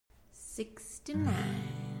69,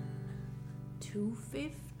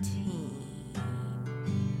 215,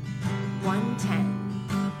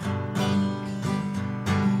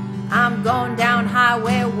 110. I'm going down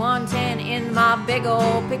Highway 110 in my big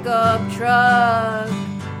old pickup truck.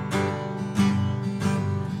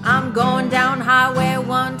 I'm going down Highway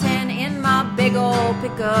 110 in my big old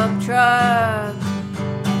pickup truck.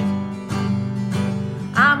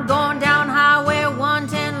 I'm going down Highway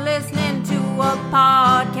 110 listening to a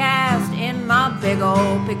podcast in my big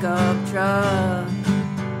old pickup truck.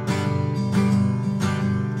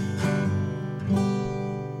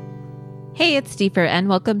 Hey, it's Steeper, and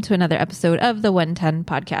welcome to another episode of the 110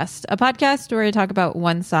 Podcast, a podcast where I talk about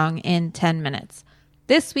one song in 10 minutes.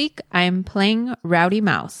 This week, I'm playing Rowdy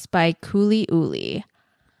Mouse by Cooli.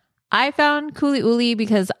 I found Cooli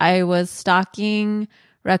because I was stalking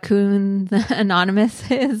Raccoon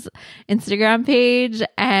Anonymous's Instagram page,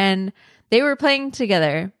 and they were playing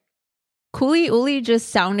together. Cooli just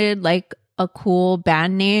sounded like a cool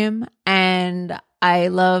band name, and I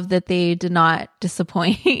love that they did not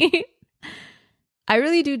disappoint. I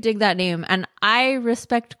really do dig that name, and I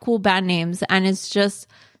respect cool band names, and it's just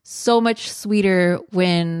so much sweeter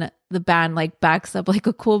when the band backs up a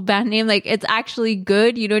cool band name. It's actually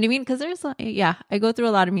good, you know what I mean? Because I go through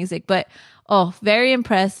a lot of music, but very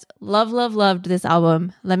impressed. Loved this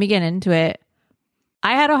album. Let me get into it.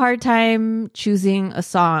 I had a hard time choosing a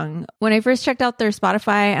song. When I first checked out their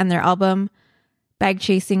Spotify and their album, Bag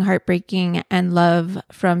Chasing, Heartbreaking, and Love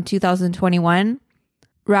from 2021,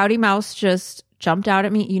 Rowdy Mouse just jumped out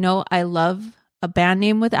at me. You know, I love a band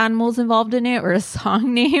name with animals involved in it, or a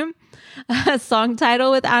song name, a song title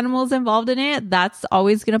with animals involved in it. That's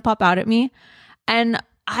always going to pop out at me. And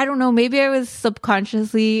I don't know, maybe I was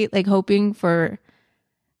subconsciously hoping for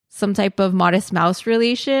some type of Modest Mouse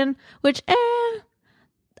relation, which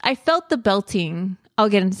I felt the belting. I'll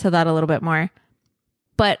get into that a little bit more.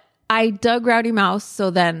 But I dug Rowdy Mouse, so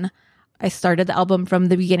then I started the album from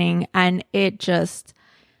the beginning, and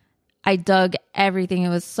I dug everything. It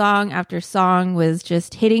was song after song was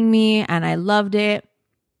just hitting me, and I loved it.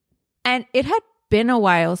 And it had been a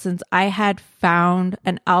while since I had found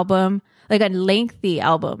an album, a lengthy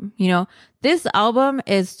album. You know, this album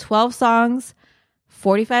is 12 songs,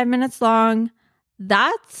 45 minutes long.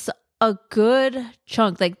 That's a good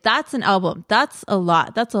chunk. That's an album. That's a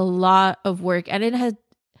lot. That's a lot of work. And it has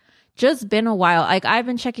just been a while. I've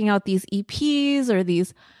been checking out these EPs or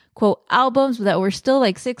these quote albums that were still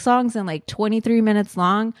 6 songs and 23 minutes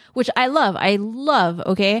long, which I love,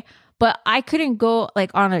 okay? But I couldn't go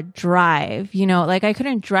on a drive, you know, I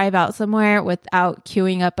couldn't drive out somewhere without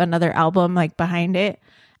queuing up another album behind it.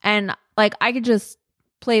 And I could just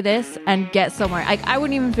play this and get somewhere. I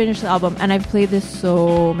wouldn't even finish the album, and I've played this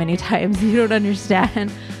so many times. You don't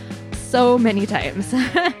understand. So many times.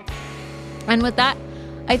 And with that,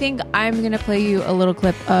 I think I'm going to play you a little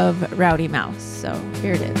clip of Rowdy Mouse. So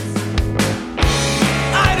here it is.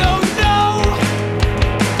 I don't know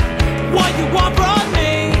what you want from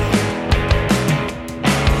me.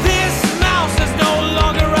 This mouse is no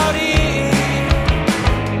longer rowdy.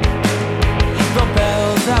 The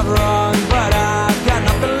bells have rung, but I've got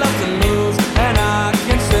nothing left to lose, and I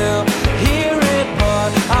can still hear it,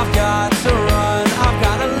 but I've got to run. I've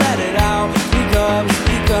got to let it out. Speak up,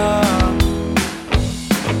 speak up.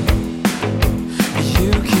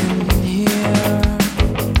 You can hear,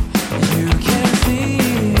 you can see,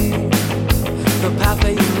 the path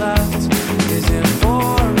that you left isn't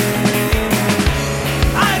for me.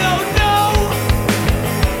 I don't know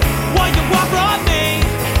what you want from me.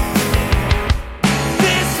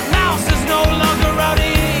 This mouse is no longer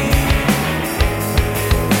rowdy.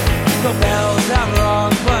 The bells have rung,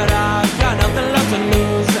 but I've got nothing left to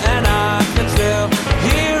lose, and I can still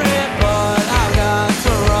hear it, but I've got to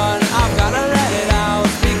run. I've got to let it out.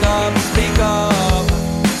 Speak up, speak up.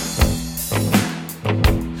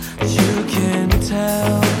 You can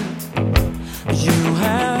tell, you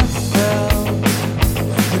have felt,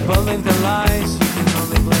 you believe the lies, you can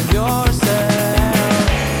only blame yourself.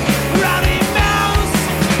 Rowdy Mouse,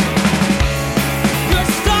 you're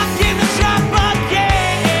stuck in the trap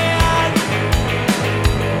again.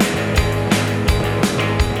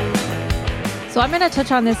 So I'm going to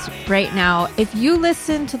touch on this right now. If you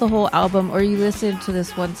listen to the whole album, or you listen to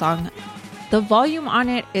this one song, the volume on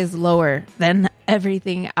it is lower than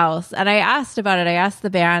everything else. And I asked about it. I asked the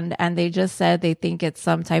band, and they just said they think it's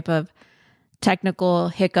some type of technical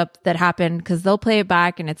hiccup that happened, because they'll play it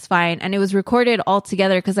back and it's fine. And it was recorded all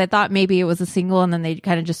together, because I thought maybe it was a single and then they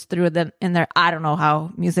kind of just threw them in there. I don't know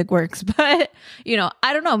how music works, but I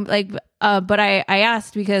don't know. But I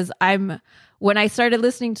asked because I'm when I started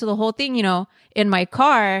listening to the whole thing, you know, in my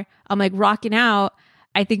car, I'm like rocking out.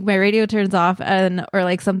 I think my radio turns off or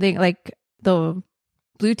like something like the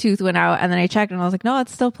Bluetooth went out, and then I checked and I was like, no,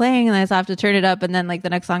 it's still playing. And I just have to turn it up, and then like the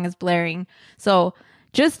next song is blaring. So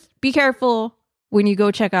just be careful when you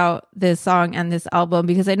go check out this song and this album,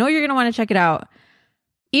 because I know you're going to want to check it out.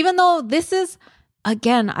 Even though this is,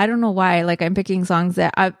 again, I don't know why, like I'm picking songs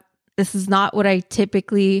that this is not what I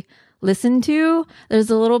typically listen to. There's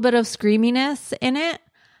a little bit of screaminess in it,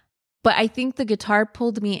 but I think the guitar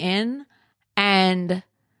pulled me in, and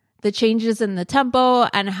the changes in the tempo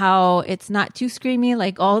and how it's not too screamy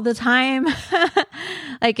like all the time,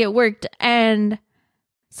 like it worked. And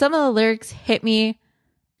some of the lyrics hit me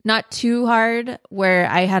not too hard where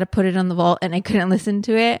I had to put it on the vault and I couldn't listen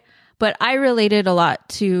to it, but I related a lot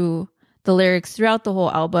to the lyrics throughout the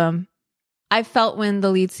whole album. I felt when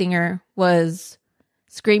the lead singer was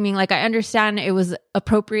screaming, like I understand it was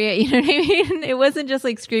appropriate, you know what I mean? It wasn't just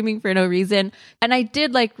like screaming for no reason. And I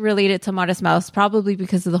did like relate it to Modest Mouse, probably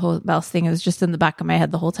because of the whole mouse thing. It was just in the back of my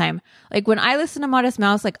head the whole time. Like when I listen to Modest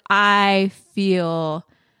Mouse, like I feel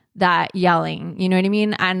that yelling, you know what I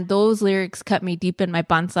mean? And those lyrics cut me deep in my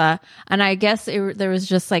panza. And I guess there was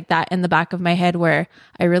just like that in the back of my head where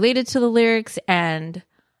I related to the lyrics and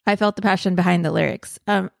I felt the passion behind the lyrics.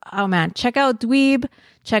 Oh man, check out Dweeb.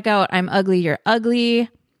 Check out I'm Ugly, You're Ugly.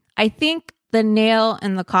 I think the nail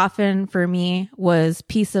in the coffin for me was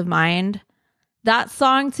Peace of Mind. That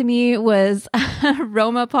song to me was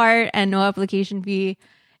Roma Part and No Application Fee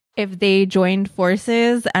if they joined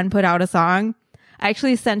forces and put out a song. I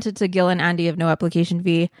actually sent it to Gil and Andy of No Application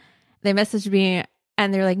Fee. They messaged me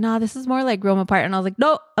and they're like, nah, this is more like Roma Part. And I was like,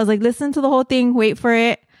 no. I was like, listen to the whole thing, wait for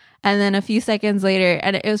it. And then a few seconds later,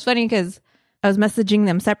 and it was funny because I was messaging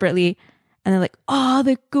them separately and they're like, oh,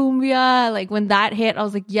 the cumbia. Like when that hit, I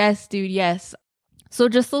was like, yes, dude, yes. So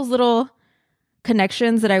just those little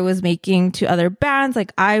connections that I was making to other bands,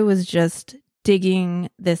 like I was just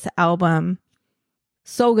digging this album.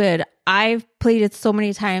 So good. I've played it so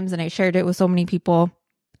many times and I shared it with so many people.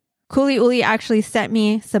 Cooli actually sent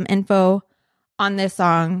me some info on this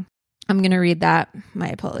song. I'm going to read that. My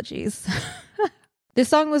apologies. This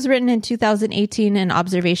song was written in 2018 in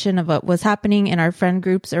observation of what was happening in our friend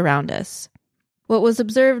groups around us. What was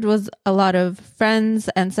observed was a lot of friends,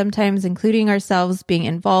 and sometimes including ourselves, being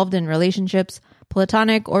involved in relationships,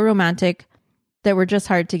 platonic or romantic, that were just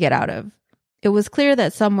hard to get out of. It was clear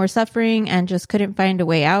that some were suffering and just couldn't find a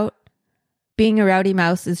way out. Being a rowdy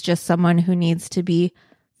mouse is just someone who needs to be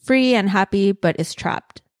free and happy but is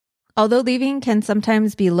trapped. Although leaving can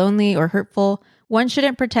sometimes be lonely or hurtful, one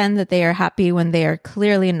shouldn't pretend that they are happy when they are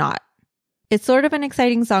clearly not. It's sort of an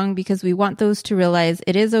exciting song because we want those to realize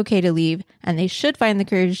it is okay to leave and they should find the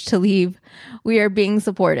courage to leave. We are being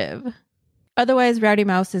supportive. Otherwise, Rowdy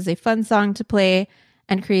Mouse is a fun song to play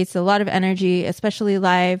and creates a lot of energy, especially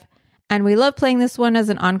live. And we love playing this one as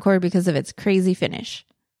an encore because of its crazy finish.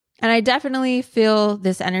 And I definitely feel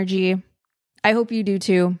this energy. I hope you do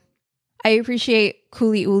too. I appreciate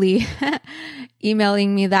Cooli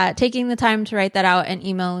emailing me that, taking the time to write that out and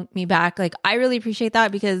email me back. Like, I really appreciate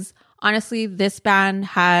that because honestly, this band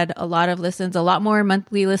had a lot of listens, a lot more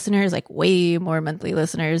monthly listeners, like way more monthly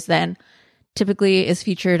listeners than typically is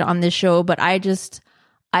featured on this show. But I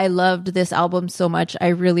loved this album so much. I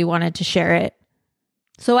really wanted to share it.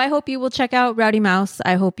 So I hope you will check out Rowdy Mouse.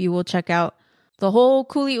 I hope you will check out the whole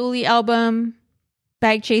Cooli album,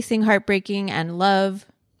 Bag Chasing, Heartbreaking, and Love.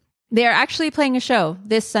 They are actually playing a show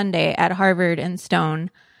this Sunday at Harvard and Stone.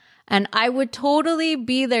 And I would totally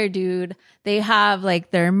be there, dude. They have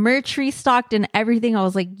like their merch restocked and everything. I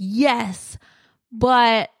was like, yes.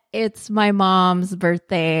 But it's my mom's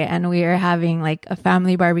birthday and we are having like a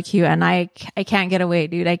family barbecue and I can't get away,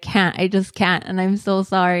 dude. I just can't. And I'm so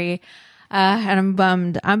sorry. And I'm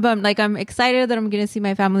bummed. Like, I'm excited that I'm going to see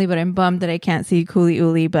my family, but I'm bummed that I can't see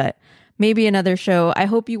Cooli, but maybe another show. I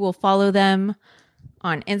hope you will follow them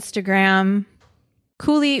on Instagram.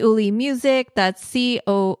 Cooli Music. That's COOLI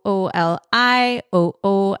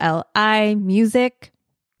Music.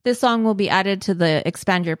 This song will be added to the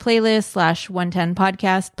Expand Your Playlist /110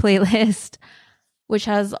 podcast playlist, which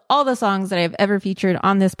has all the songs that I've ever featured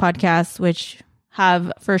on this podcast, which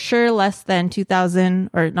have for sure less than 3,000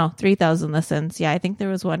 listens. Yeah, I think there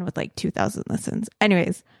was one with like 2,000 listens.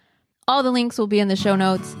 Anyways, all the links will be in the show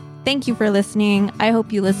notes. Thank you for listening. I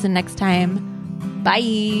hope you listen next time.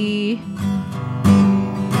 Bye.